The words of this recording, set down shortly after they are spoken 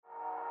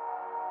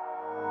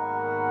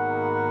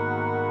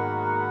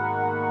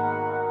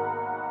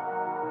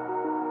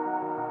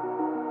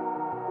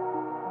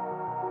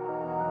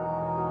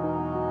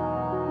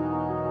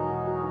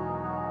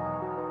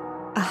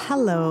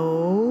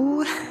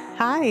Hello.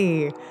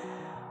 Hi.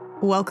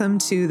 Welcome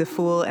to The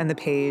Fool and the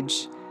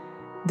Page.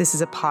 This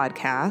is a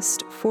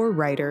podcast for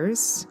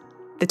writers,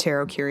 the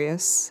tarot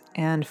curious,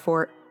 and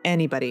for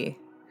anybody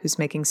who's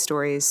making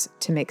stories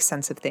to make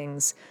sense of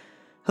things.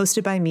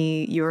 Hosted by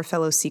me, your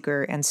fellow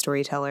seeker and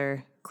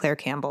storyteller, Claire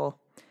Campbell.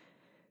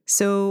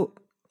 So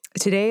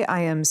today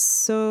I am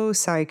so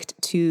psyched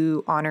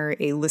to honor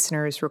a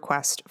listener's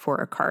request for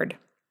a card.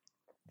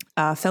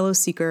 A fellow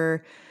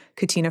seeker,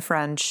 Katina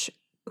French,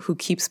 who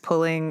keeps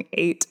pulling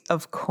 8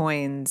 of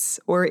coins,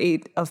 or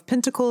 8 of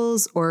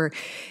pentacles, or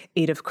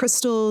 8 of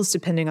crystals,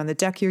 depending on the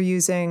deck you're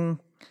using.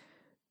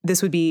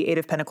 This would be 8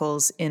 of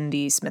pentacles in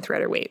the Smith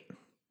Rider-Waite.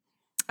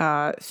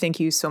 Thank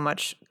you so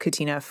much,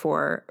 Katina,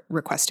 for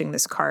requesting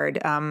this card.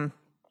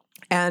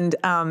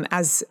 As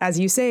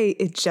you say,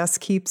 it just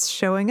keeps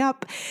showing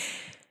up.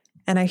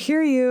 And I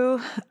hear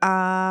you.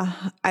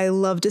 I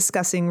love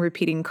discussing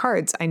repeating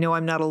cards. I know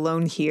I'm not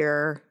alone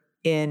here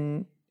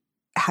in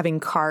having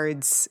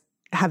cards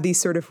have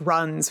these sort of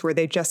runs where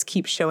they just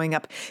keep showing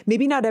up.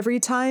 Maybe not every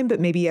time,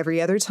 but maybe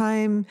every other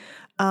time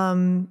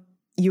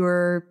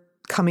you're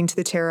coming to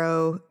the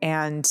tarot.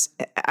 And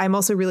I'm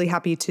also really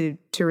happy to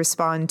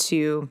respond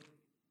to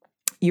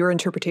your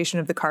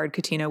interpretation of the card,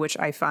 Katina, which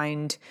I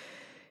find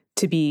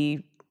to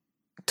be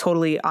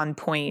totally on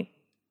point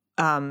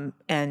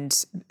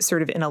and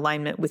sort of in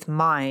alignment with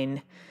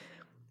mine.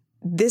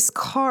 This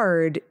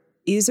card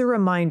is a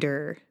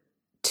reminder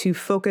to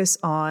focus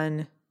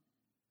on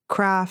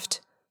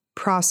craft,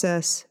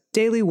 process,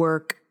 daily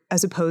work,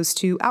 as opposed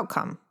to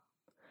outcome.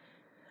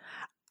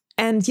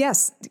 And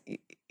yes,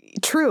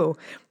 true.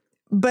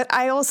 But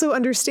I also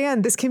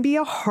understand this can be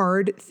a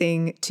hard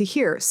thing to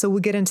hear. So we'll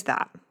get into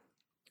that.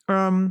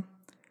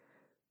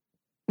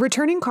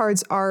 Returning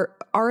cards are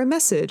a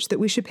message that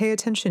we should pay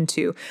attention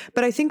to.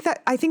 But I think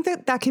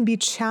that can be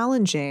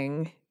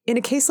challenging in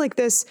a case like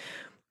this,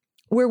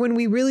 where when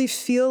we really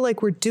feel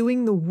like we're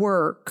doing the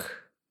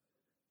work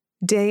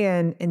day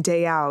in and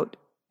day out,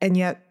 and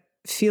yet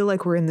feel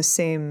like we're in the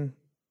same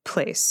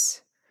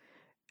place.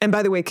 And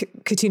by the way,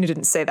 Katina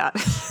didn't say that.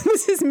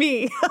 This is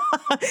me.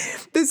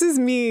 This is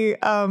me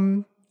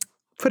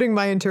putting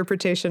my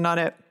interpretation on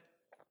it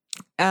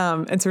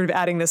and sort of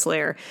adding this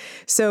layer.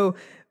 So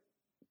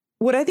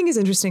what I think is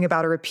interesting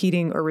about a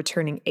repeating or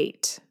returning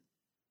 8.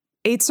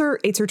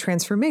 8s are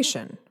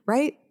transformation,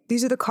 right?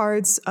 These are the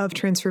cards of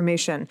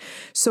transformation.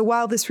 So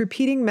while this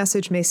repeating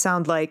message may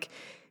sound like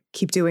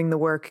keep doing the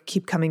work,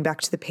 keep coming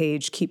back to the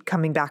page, keep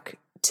coming back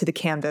to the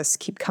canvas,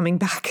 keep coming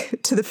back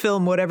to the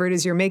film, whatever it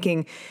is you're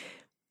making,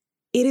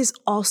 it is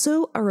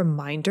also a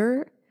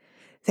reminder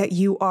that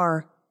you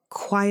are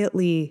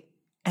quietly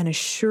and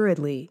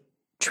assuredly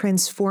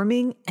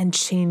transforming and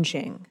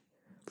changing,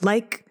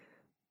 like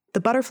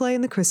the butterfly in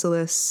the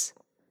chrysalis,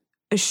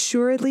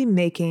 assuredly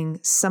making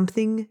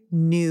something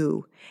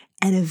new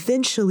and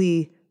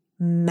eventually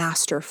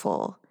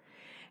masterful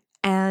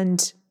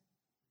and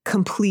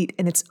complete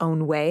in its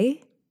own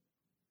way.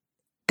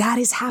 That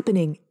is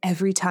happening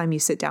every time you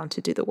sit down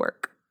to do the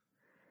work.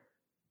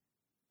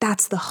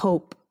 That's the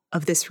hope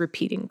of this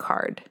repeating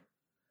card.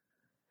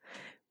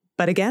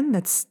 But again,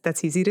 that's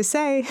easy to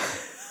say.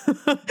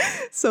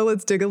 So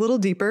let's dig a little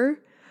deeper.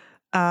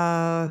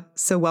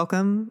 So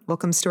welcome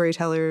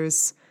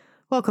storytellers,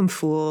 welcome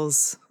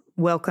fools,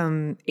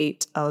 welcome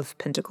 8 of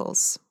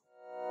Pentacles.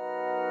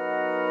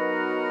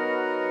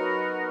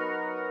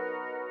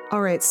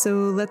 All right, so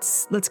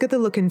let's get the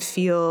look and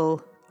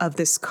feel of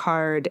this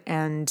card,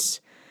 and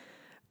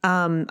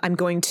I'm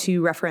going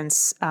to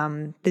reference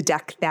the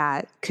deck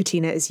that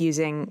Katina is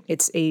using.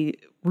 It's a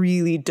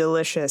really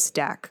delicious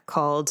deck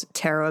called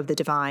Tarot of the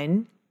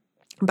Divine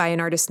by an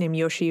artist named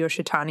Yoshi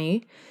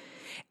Yoshitani.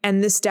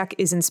 And this deck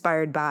is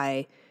inspired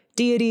by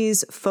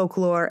deities,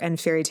 folklore, and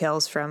fairy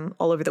tales from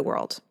all over the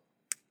world.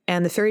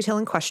 And the fairy tale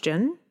in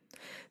question,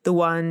 the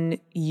one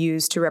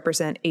used to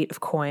represent 8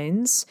 of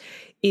coins,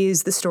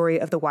 is the story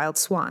of the wild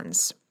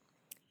swans.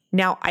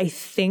 Now, I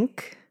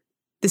think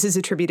this is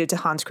attributed to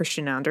Hans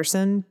Christian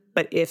Andersen,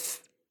 but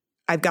if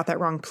I've got that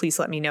wrong, please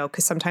let me know.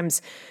 Because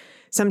sometimes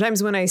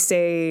when I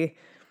say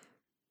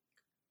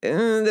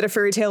that a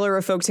fairy tale or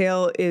a folk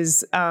tale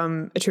is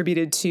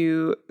attributed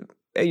to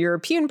a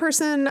European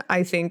person,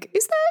 I think,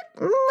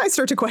 I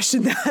start to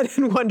question that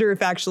and wonder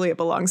if actually it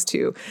belongs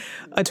to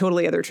a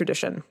totally other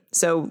tradition.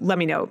 So let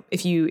me know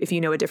if you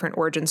know a different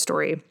origin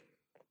story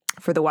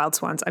for the wild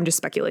swans. I'm just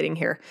speculating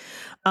here.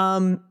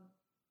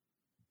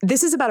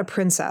 This is about a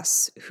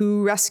princess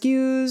who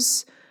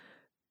rescues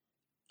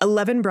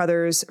 11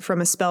 brothers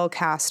from a spell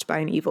cast by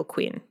an evil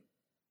queen.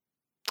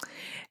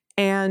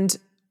 And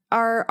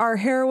our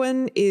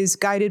heroine is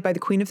guided by the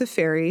Queen of the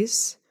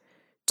Fairies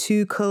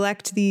to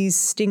collect these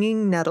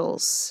stinging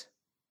nettles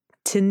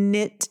to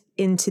knit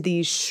into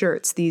these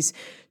shirts, these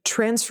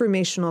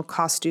transformational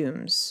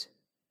costumes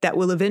that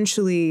will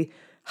eventually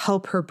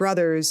help her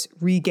brothers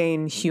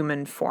regain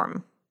human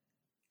form.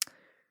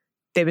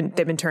 They've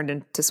been turned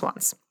into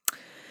swans.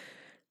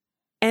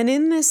 And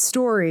in this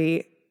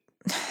story,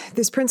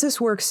 this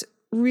princess works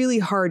really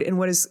hard in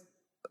what is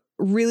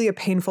really a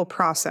painful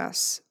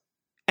process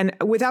And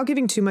without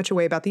giving too much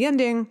away about the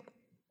ending,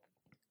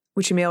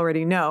 which you may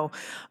already know,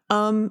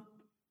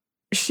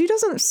 she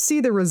doesn't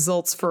see the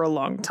results for a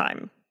long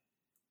time,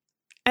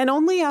 and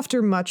only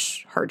after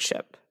much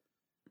hardship.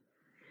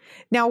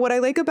 Now, what I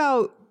like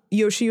about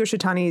Yoshi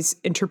Yoshitani's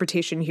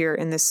interpretation here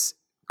in this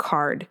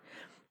card,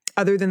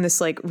 other than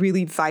this like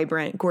really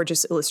vibrant,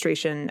 gorgeous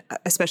illustration,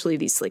 especially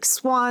these like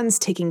swans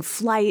taking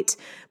flight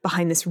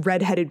behind this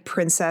redheaded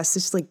princess,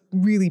 this like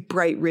really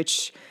bright,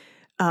 rich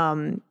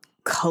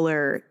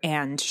color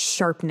and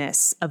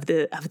sharpness of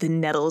the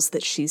nettles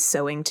that she's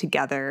sewing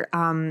together.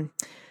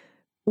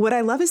 What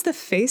I love is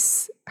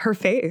her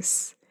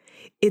face.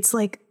 It's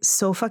like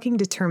so fucking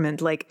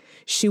determined. Like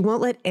she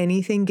won't let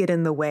anything get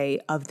in the way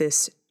of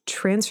this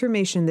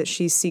transformation that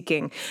she's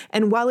seeking.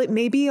 And while it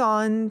may be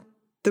on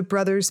the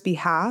brother's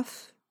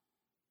behalf,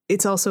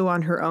 it's also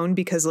on her own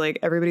because like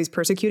everybody's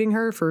persecuting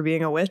her for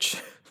being a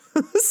witch.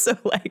 So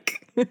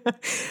like,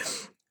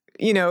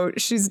 you know,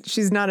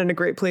 she's not in a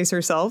great place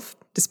herself,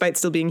 despite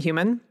still being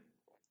human.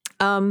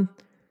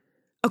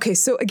 Okay,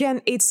 so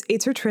again,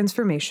 it's her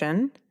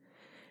transformation.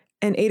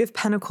 And Eight of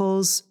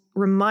Pentacles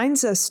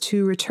reminds us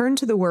to return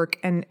to the work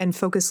and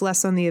focus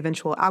less on the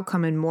eventual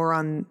outcome and more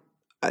on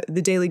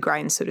the daily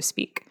grind, so to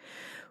speak.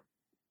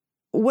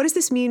 What does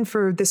this mean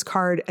for this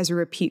card as a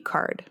repeat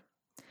card?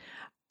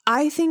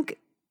 I think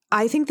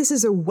this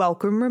is a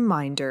welcome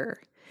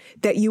reminder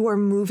that you are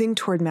moving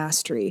toward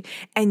mastery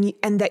and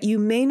that you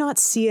may not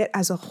see it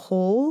as a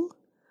whole,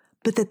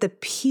 but that the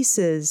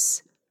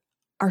pieces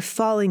are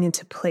falling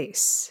into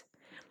place.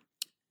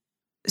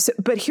 So,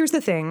 but here's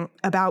the thing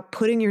about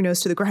putting your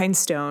nose to the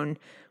grindstone.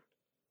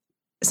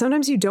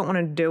 Sometimes you don't want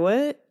to do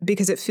it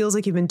because it feels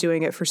like you've been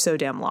doing it for so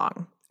damn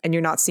long and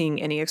you're not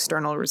seeing any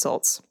external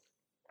results.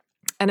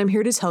 And I'm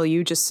here to tell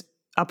you just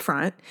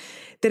upfront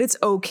that it's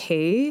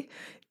okay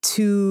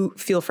to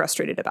feel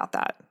frustrated about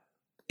that.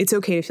 It's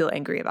okay to feel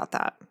angry about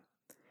that.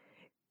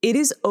 It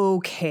is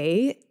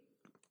okay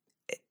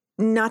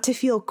not to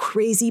feel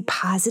crazy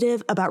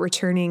positive about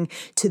returning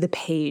to the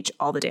page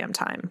all the damn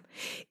time.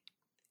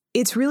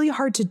 It's really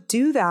hard to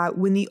do that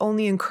when the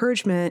only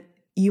encouragement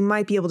you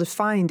might be able to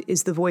find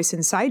is the voice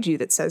inside you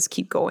that says,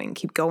 keep going,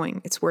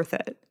 it's worth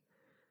it.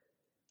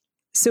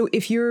 So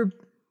if you're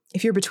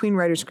between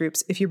writers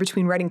groups, if you're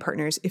between writing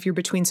partners, if you're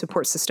between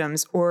support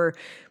systems, or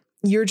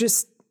you're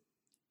just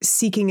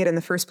seeking it in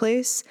the first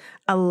place,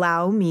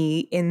 allow me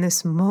in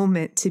this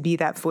moment to be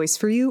that voice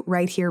for you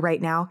right here,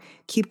 right now.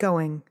 Keep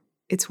going.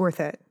 It's worth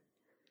it.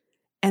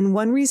 And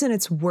one reason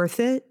it's worth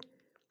it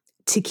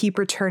to keep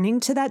returning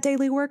to that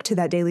daily work, to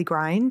that daily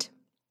grind,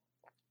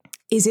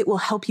 is it will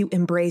help you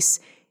embrace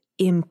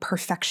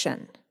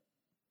imperfection.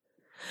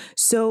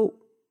 So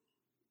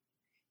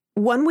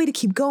one way to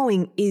keep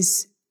going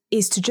is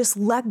to just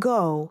let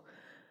go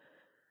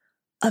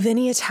of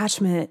any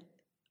attachment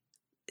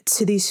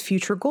to these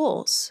future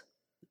goals.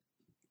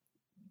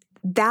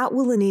 That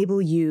will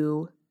enable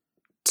you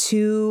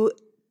to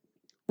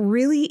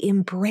really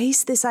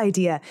embrace this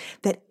idea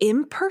that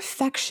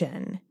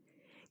imperfection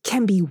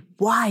can be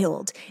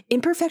wild.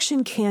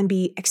 Imperfection can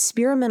be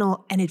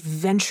experimental and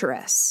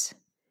adventurous,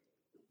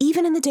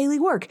 even in the daily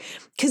work.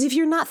 Because if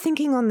you're not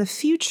thinking on the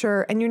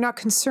future and you're not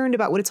concerned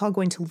about what it's all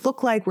going to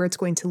look like, where it's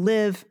going to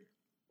live,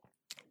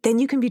 then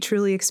you can be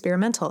truly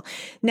experimental.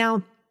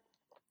 Now,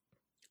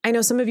 I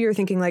know some of you are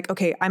thinking like,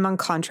 okay, I'm on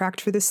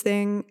contract for this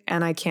thing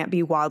and I can't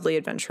be wildly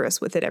adventurous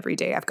with it every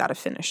day. I've got to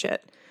finish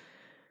it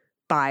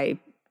by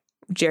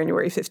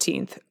January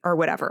 15th or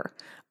whatever.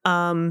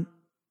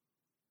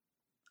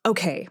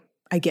 Okay,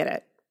 I get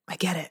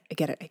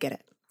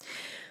it.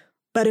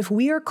 But if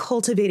we are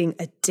cultivating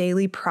a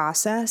daily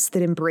process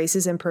that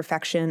embraces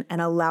imperfection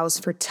and allows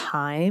for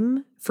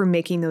time for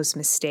making those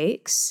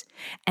mistakes,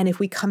 and if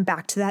we come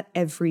back to that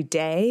every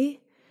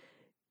day,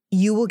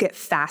 you will get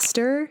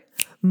faster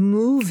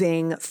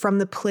moving from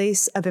the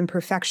place of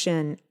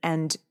imperfection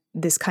and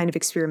this kind of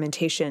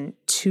experimentation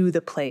to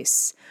the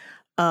place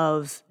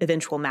of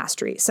eventual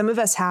mastery. Some of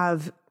us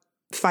have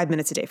 5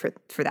 minutes a day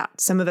for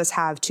that. Some of us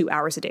have 2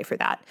 hours a day for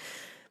that.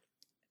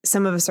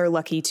 Some of us are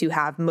lucky to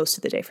have most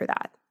of the day for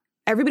that.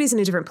 Everybody's in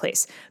a different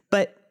place.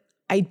 But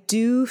I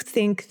do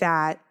think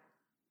that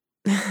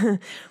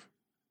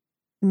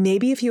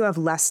maybe if you have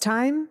less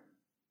time,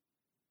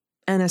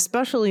 and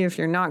especially if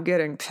you're not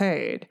getting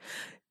paid,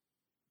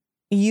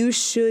 you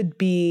should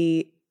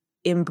be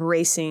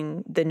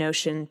embracing the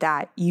notion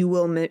that you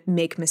will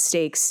make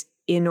mistakes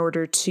in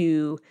order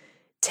to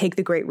take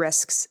the great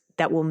risks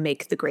that will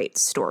make the great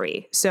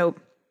story. So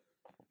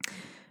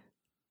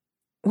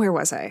where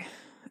was I?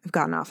 I've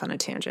gotten off on a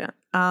tangent.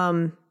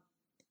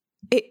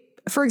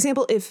 For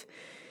example, if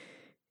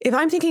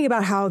I'm thinking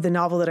about how the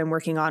novel that I'm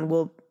working on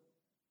will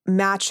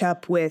match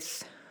up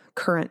with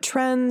current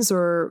trends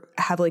or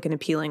have like an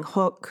appealing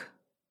hook,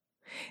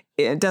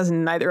 it does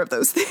neither of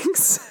those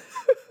things.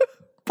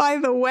 By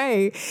the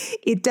way,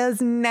 it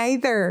does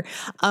neither.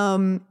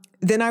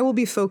 Then I will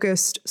be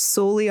focused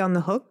solely on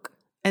the hook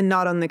and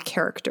not on the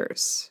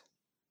characters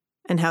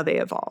and how they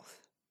evolve.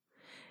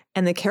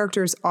 and the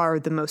characters are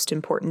the most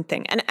important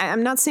thing. And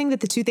I'm not saying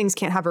that the two things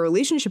can't have a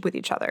relationship with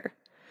each other.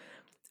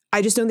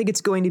 I just don't think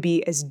it's going to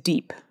be as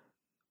deep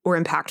or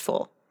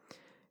impactful.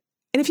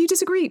 And if you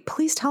disagree,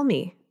 please tell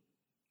me.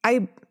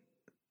 I'm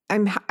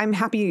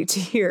happy to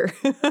hear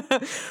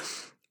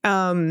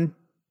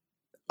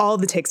all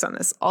the takes on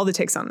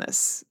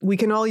this. We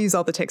can all use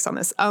all the takes on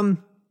this.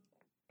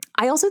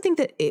 I also think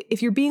that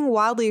if you're being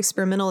wildly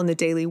experimental in the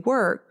daily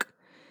work,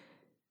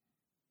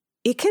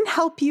 it can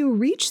help you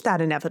reach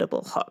that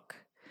inevitable hook.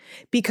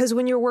 Because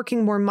when you're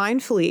working more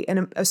mindfully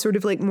in a sort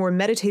of like more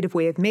meditative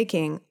way of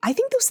making, I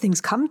think those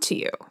things come to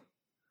you.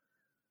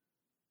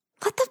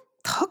 Let the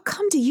hook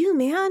come to you,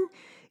 man.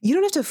 You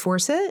don't have to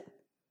force it.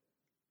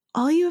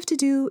 All you have to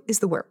do is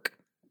the work.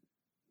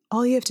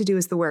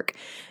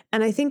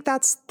 And I think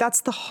that's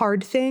the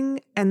hard thing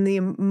and the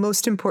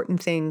most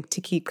important thing to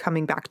keep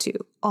coming back to.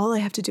 All I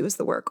have to do is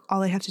the work.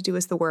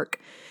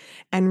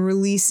 And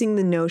releasing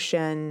the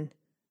notion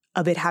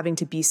of it having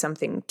to be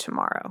something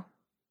tomorrow.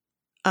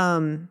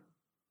 I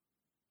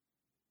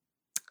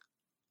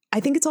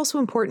think it's also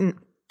important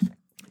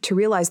to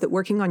realize that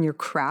working on your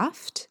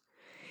craft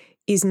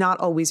is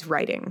not always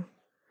writing.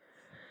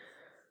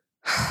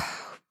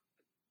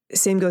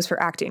 Same goes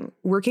for acting.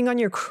 Working on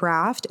your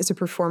craft as a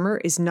performer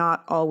is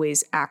not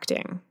always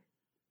acting.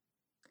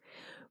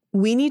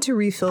 We need to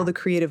refill the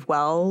creative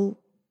well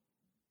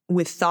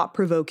with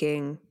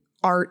thought-provoking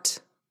art,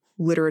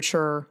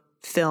 literature,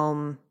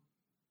 film,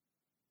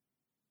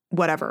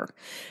 whatever.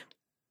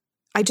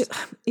 I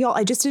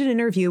just did an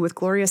interview with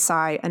Gloria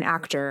Tsai, an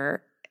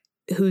actor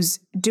who's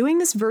doing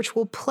this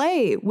virtual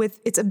play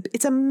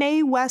it's a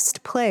Mae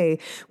West play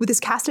with this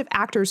cast of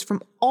actors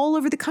from all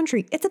over the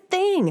country. It's a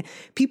thing.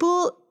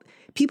 People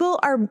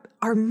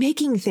are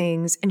making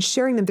things and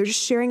sharing them. They're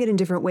just sharing it in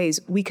different ways.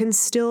 We can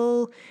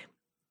still,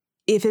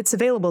 if it's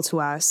available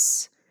to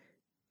us,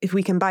 if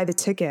we can buy the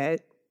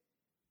ticket,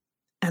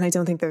 and I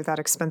don't think they're that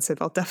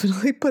expensive, I'll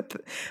definitely put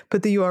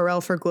the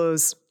URL for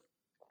Glow's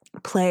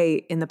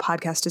play in the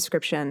podcast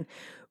description.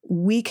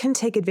 We can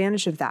take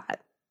advantage of that.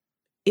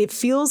 It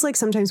feels like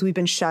sometimes we've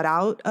been shut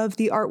out of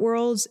the art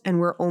world and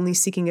we're only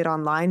seeking it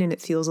online, and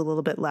it feels a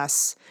little bit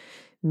less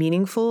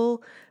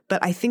meaningful.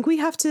 But I think we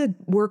have to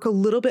work a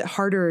little bit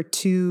harder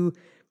to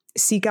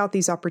seek out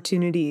these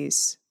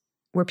opportunities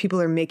where people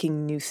are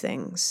making new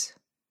things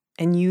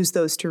and use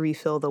those to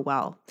refill the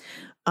well.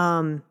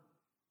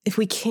 If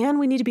we can,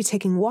 we need to be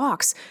taking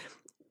walks.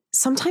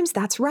 Sometimes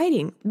that's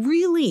writing,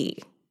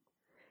 really.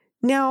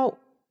 Now,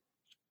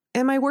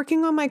 am I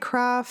working on my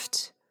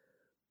craft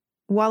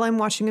while I'm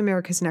watching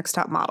America's Next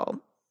Top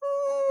Model?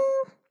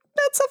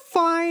 It's a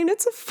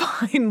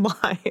fine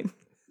line.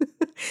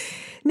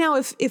 Now,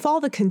 if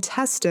all the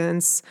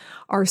contestants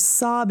are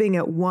sobbing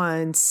at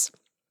once,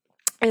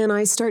 and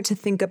I start to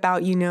think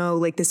about,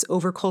 like this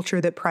overculture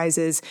that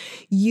prizes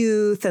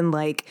youth and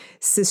like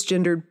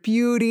cisgendered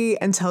beauty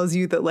and tells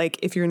you that like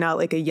if you're not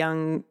like a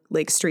young,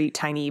 like straight,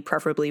 tiny,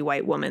 preferably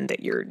white woman,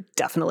 that you're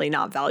definitely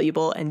not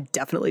valuable and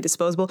definitely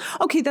disposable.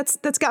 Okay, that's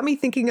got me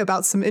thinking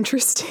about some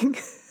interesting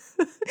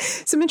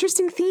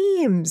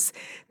themes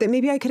that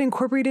maybe I could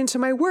incorporate into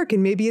my work,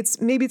 and maybe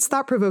it's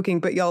thought-provoking,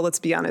 but y'all, let's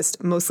be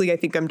honest, mostly I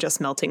think I'm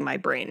just melting my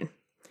brain.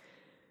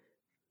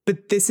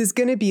 But this is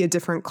going to be a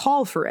different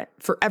call for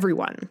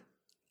everyone.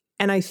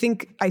 And I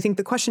think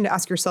the question to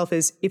ask yourself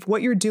is, if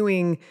what you're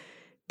doing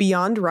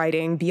beyond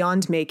writing,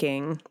 beyond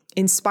making,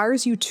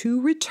 inspires you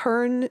to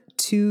return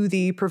to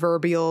the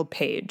proverbial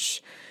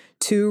page,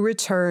 to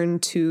return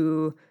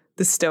to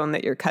the stone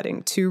that you're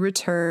cutting, to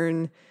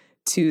return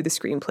to the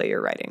screenplay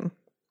you're writing.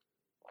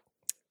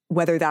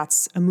 Whether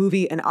that's a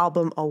movie, an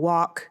album, a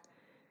walk,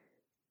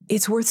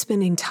 it's worth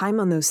spending time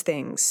on those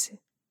things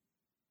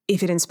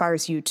if it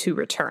inspires you to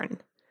return.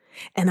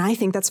 And I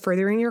think that's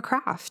furthering your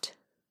craft.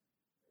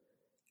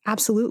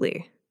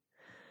 Absolutely.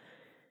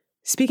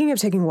 Speaking of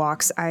taking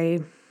walks,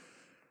 I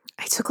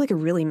took like a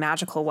really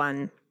magical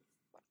one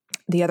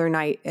the other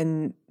night,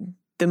 and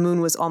the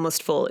moon was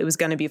almost full. It was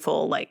going to be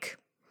full like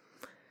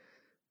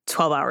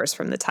 12 hours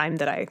from the time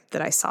that I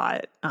saw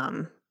it,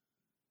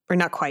 or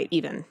not quite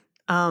even.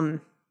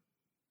 There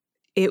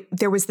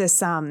was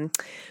this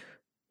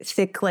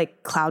thick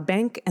like cloud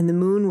bank, and the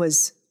moon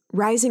was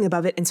rising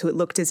above it, and so it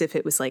looked as if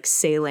it was like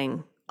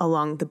sailing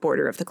along the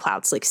border of the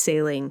clouds, like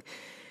sailing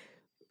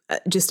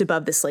just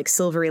above this like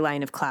silvery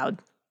line of cloud,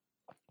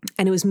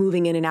 and it was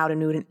moving in and out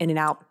and in and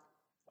out.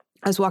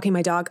 I was walking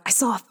my dog. I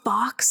saw a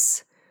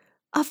fox.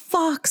 I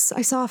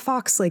saw a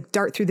fox like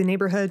dart through the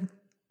neighborhood.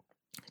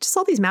 Just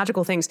all these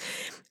magical things.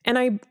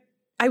 And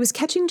I was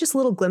catching just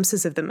little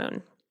glimpses of the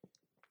moon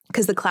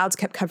because the clouds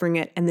kept covering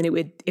it, and then it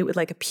would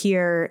like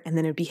appear, and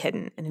then it would be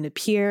hidden, and then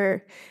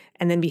appear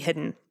and then be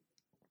hidden.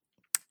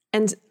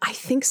 And I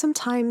think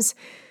sometimes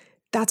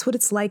that's what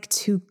it's like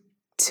to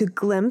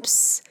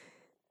glimpse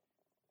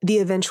the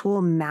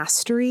eventual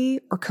mastery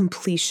or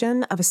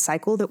completion of a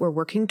cycle that we're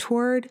working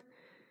toward.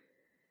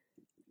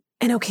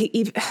 And okay,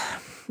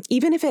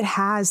 even if it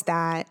has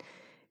that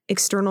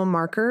external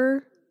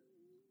marker,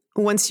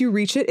 once you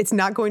reach it, it's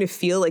not going to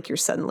feel like you're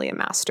suddenly a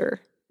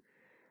master.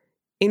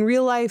 In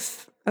real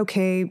life,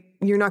 okay,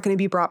 you're not going to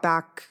be brought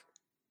back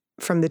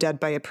from the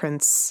dead by a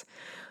prince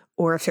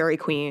or a fairy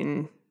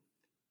queen.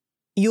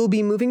 You'll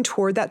be moving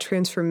toward that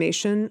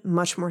transformation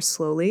much more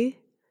slowly,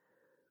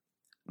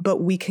 but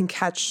we can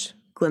catch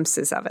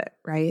glimpses of it,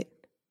 right?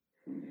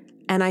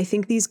 And I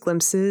think these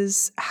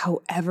glimpses,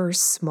 however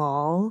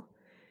small,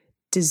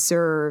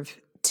 deserve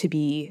to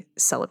be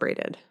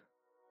celebrated.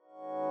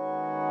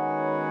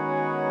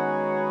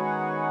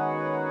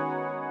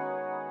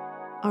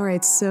 All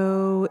right,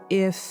 so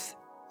if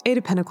Eight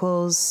of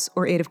Pentacles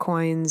or Eight of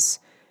Coins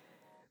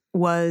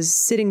was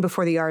sitting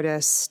before the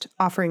artist,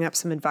 offering up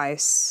some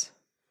advice,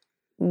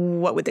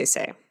 what would they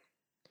say?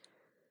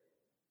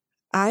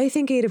 I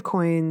think Eight of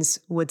Coins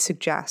would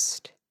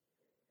suggest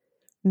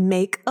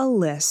make a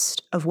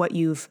list of what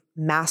you've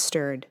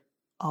mastered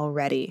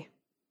already.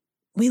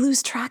 We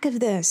lose track of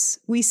this.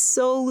 We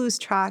so lose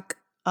track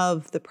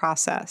of the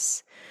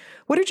process.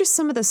 What are just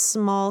some of the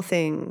small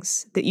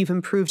things that you've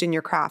improved in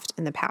your craft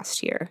in the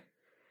past year?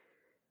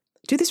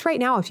 Do this right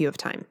now if you have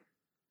time.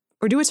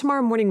 Or do it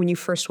tomorrow morning when you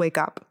first wake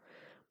up,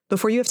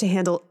 before you have to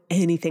handle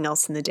anything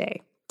else in the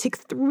day. Take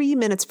 3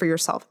 minutes for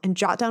yourself and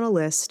jot down a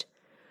list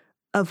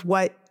of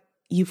what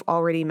you've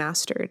already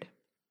mastered.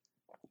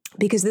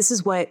 Because this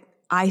is what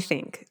I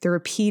think the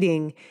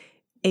repeating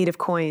Eight of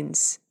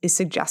Coins is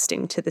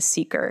suggesting to the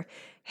seeker.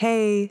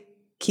 Hey,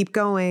 keep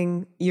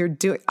going. You're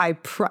doing,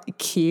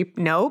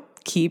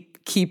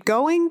 keep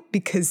going,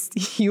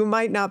 because you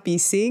might not be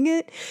seeing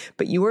it,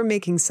 but you are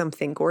making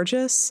something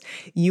gorgeous.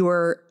 You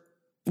are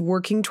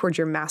working towards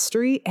your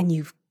mastery, and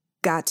you've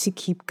got to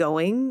keep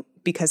going,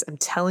 because I'm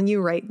telling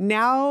you right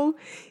now,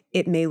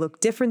 it may look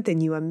different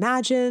than you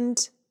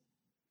imagined,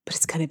 but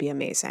it's going to be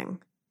amazing.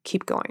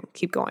 Keep going,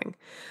 keep going.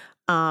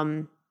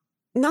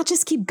 Not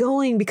just keep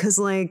going because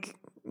like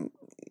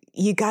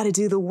you got to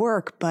do the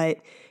work, but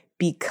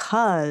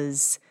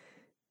because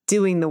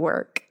doing the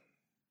work,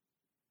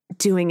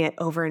 doing it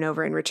over and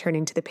over and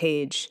returning to the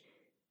page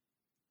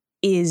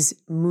is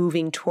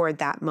moving toward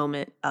that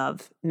moment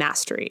of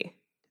mastery,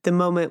 the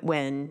moment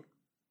when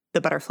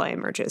the butterfly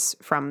emerges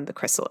from the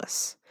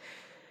chrysalis.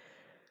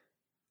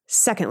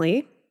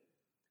 Secondly,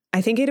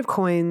 I think Eight of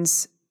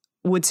Coins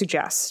would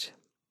suggest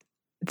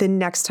the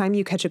next time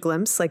you catch a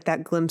glimpse, like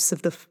that glimpse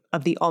of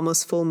the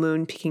almost full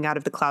moon peeking out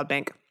of the cloud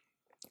bank,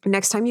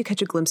 next time you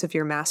catch a glimpse of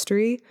your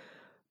mastery,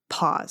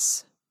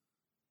 pause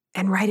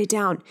and write it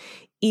down.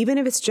 Even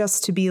if it's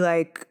just to be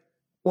like,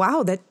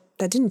 wow, that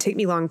didn't take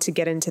me long to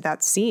get into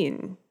that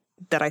scene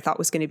that I thought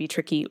was going to be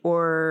tricky.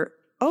 Or,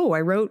 oh,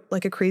 I wrote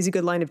like a crazy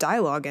good line of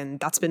dialogue and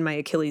that's been my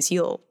Achilles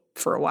heel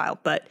for a while,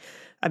 but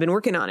I've been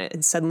working on it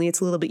and suddenly it's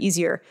a little bit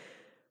easier.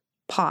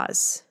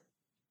 Pause,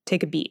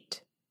 take a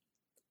beat.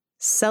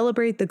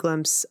 Celebrate the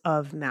glimpse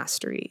of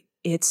mastery.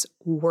 It's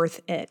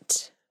worth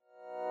it.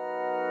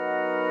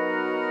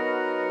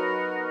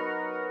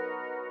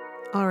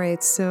 All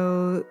right,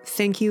 so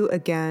thank you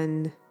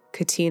again,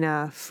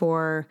 Katina,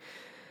 for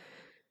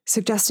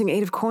suggesting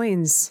Eight of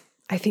Coins.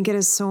 I think it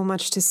has so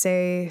much to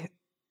say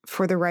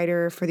for the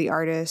writer, for the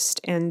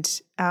artist.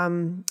 And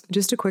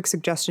just a quick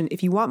suggestion,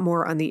 if you want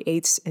more on the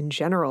eights in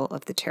general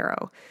of the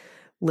tarot,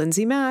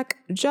 Lindsay Mack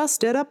just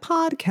did a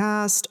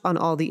podcast on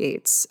all the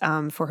eights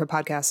for her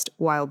podcast,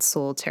 Wild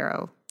Soul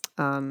Tarot.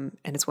 And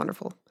it's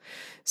wonderful.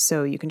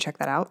 So you can check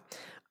that out.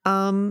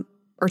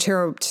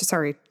 Tarot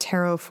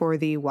for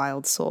the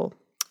Wild Soul.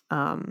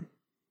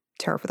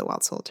 Tarot for the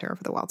Wild Soul, Tarot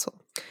for the Wild Soul.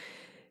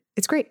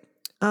 It's great.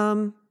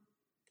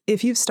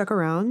 If you've stuck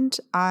around,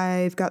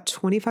 I've got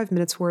 25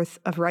 minutes worth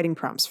of writing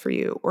prompts for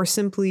you, or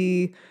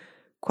simply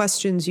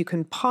questions you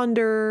can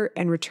ponder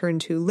and return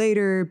to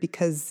later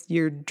because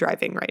you're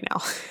driving right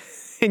now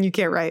and you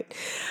can't write.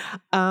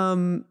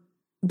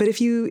 But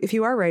if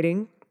you are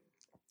writing,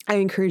 I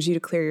encourage you to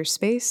clear your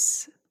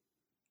space,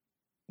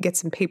 get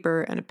some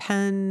paper and a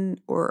pen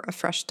or a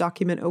fresh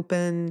document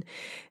open,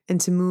 and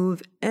to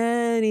move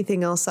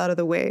anything else out of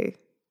the way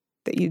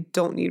that you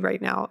don't need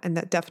right now. And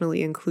that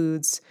definitely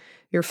includes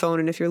your phone.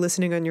 And if you're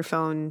listening on your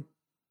phone,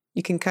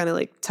 you can kind of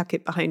like tuck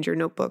it behind your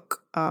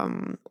notebook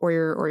or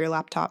your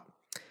laptop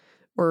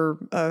or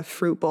a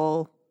fruit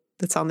bowl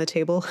that's on the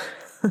table.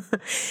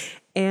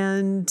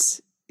 And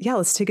yeah,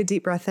 let's take a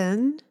deep breath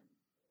in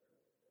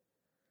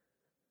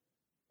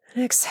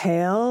and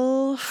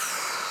exhale.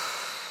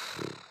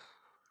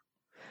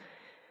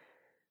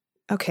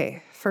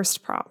 Okay,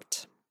 first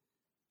prompt.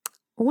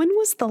 When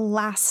was the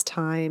last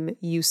time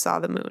you saw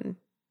the moon?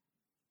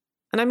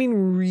 And I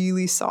mean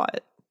really saw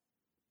it.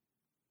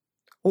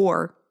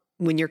 Or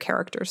when your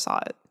character saw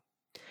it.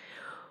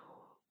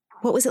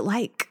 What was it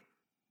like?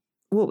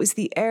 What was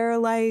the air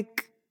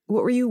like?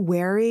 What were you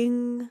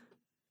wearing?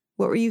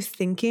 What were you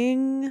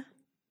thinking?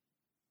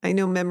 I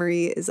know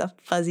memory is a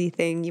fuzzy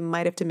thing. You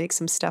might have to make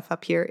some stuff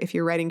up here if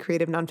you're writing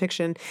creative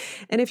nonfiction.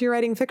 And if you're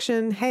writing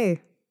fiction,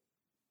 hey,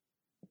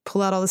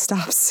 pull out all the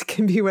stops. It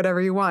can be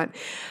whatever you want.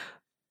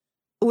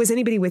 Was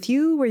anybody with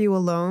you? Were you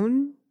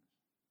alone?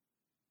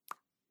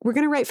 We're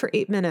going to write for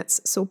 8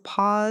 minutes. So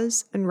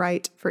pause and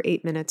write for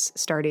 8 minutes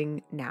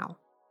starting now.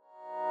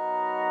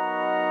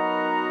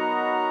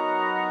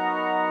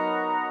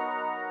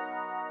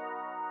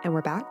 And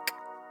we're back.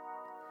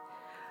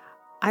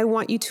 I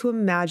want you to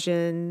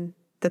imagine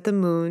that the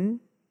moon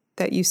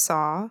that you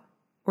saw,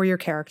 or your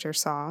character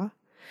saw,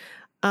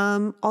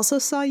 also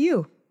saw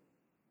you.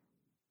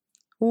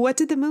 What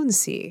did the moon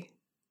see?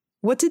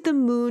 What did the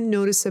moon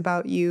notice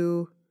about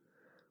you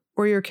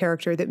or your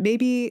character that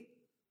maybe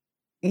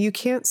you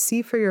can't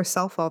see for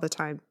yourself all the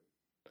time?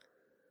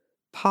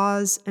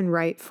 Pause and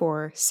write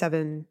for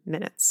 7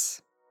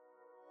 minutes.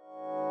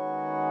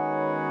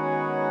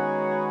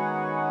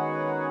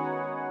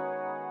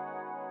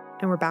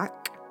 And we're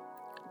back.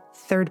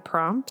 Third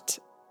prompt.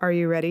 Are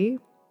you ready?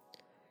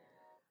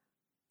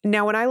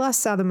 Now, when I last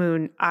saw the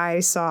moon,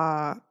 I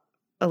saw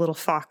a little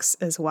fox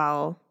as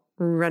well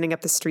running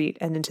up the street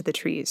and into the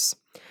trees.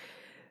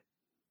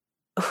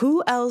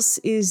 Who else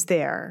is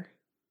there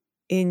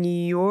in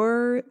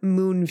your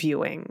moon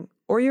viewing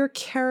or your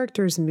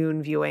character's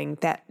moon viewing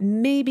that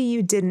maybe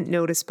you didn't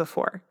notice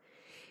before?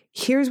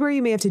 Here's where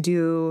you may have to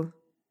do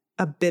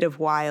a bit of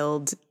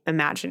wild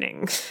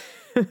imagining.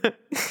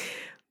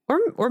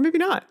 or maybe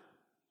not.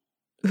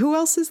 Who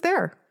else is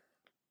there?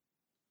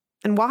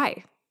 And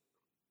why?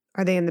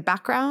 Are they in the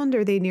background?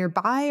 Are they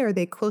nearby? Are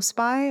they close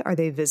by? Are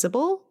they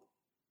visible?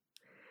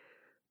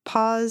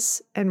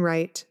 Pause and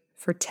write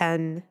for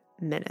 10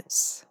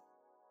 minutes.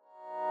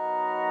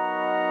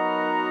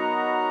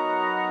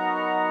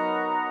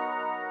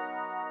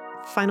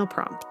 Final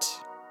prompt.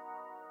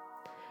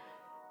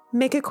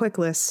 Make a quick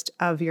list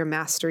of your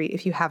mastery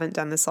if you haven't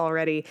done this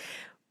already.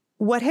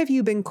 What have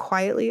you been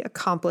quietly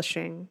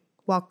accomplishing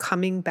while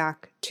coming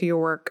back to your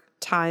work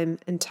time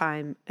and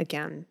time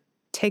again?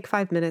 Take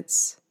 5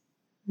 minutes.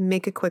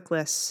 Make a quick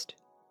list,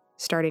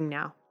 starting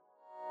now.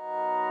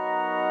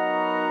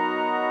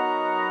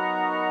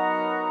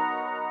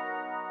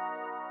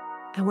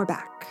 And we're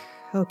back.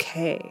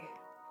 Okay.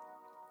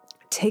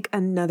 Take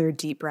another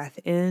deep breath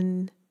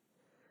in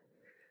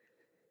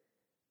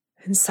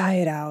and sigh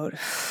it out.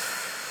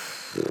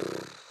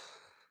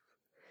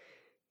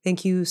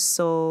 Thank you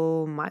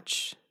so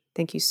much.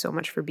 Thank you so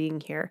much for being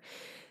here.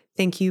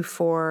 Thank you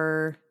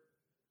for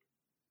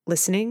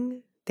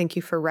listening. Thank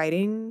you for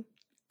writing.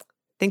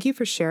 Thank you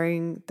for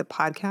sharing the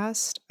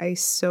podcast. I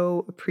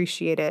so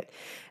appreciate it.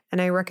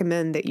 And I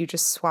recommend that you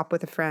just swap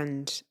with a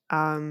friend,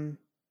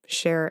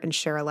 share and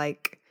share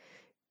alike.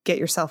 Get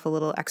yourself a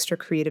little extra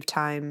creative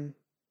time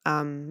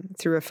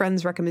through a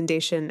friend's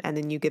recommendation, and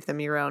then you give them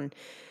your own.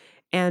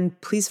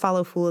 And please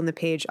follow Fool in the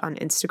Page on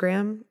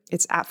Instagram.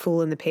 It's at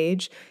Fool in the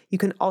Page. You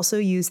can also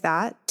use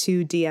that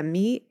to DM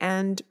me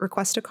and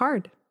request a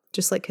card,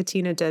 just like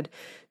Katina did.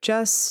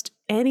 Just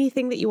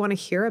anything that you want to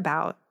hear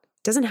about.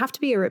 Doesn't have to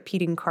be a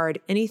repeating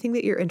card. Anything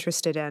that you're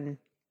interested in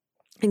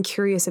and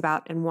curious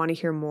about and want to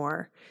hear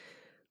more,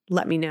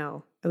 let me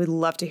know. I would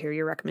love to hear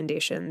your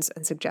recommendations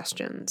and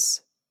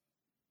suggestions.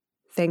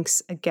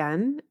 Thanks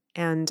again.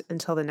 And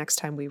until the next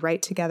time we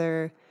write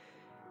together,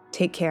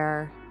 take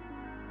care,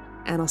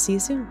 and I'll see you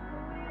soon.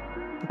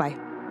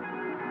 Bye-bye.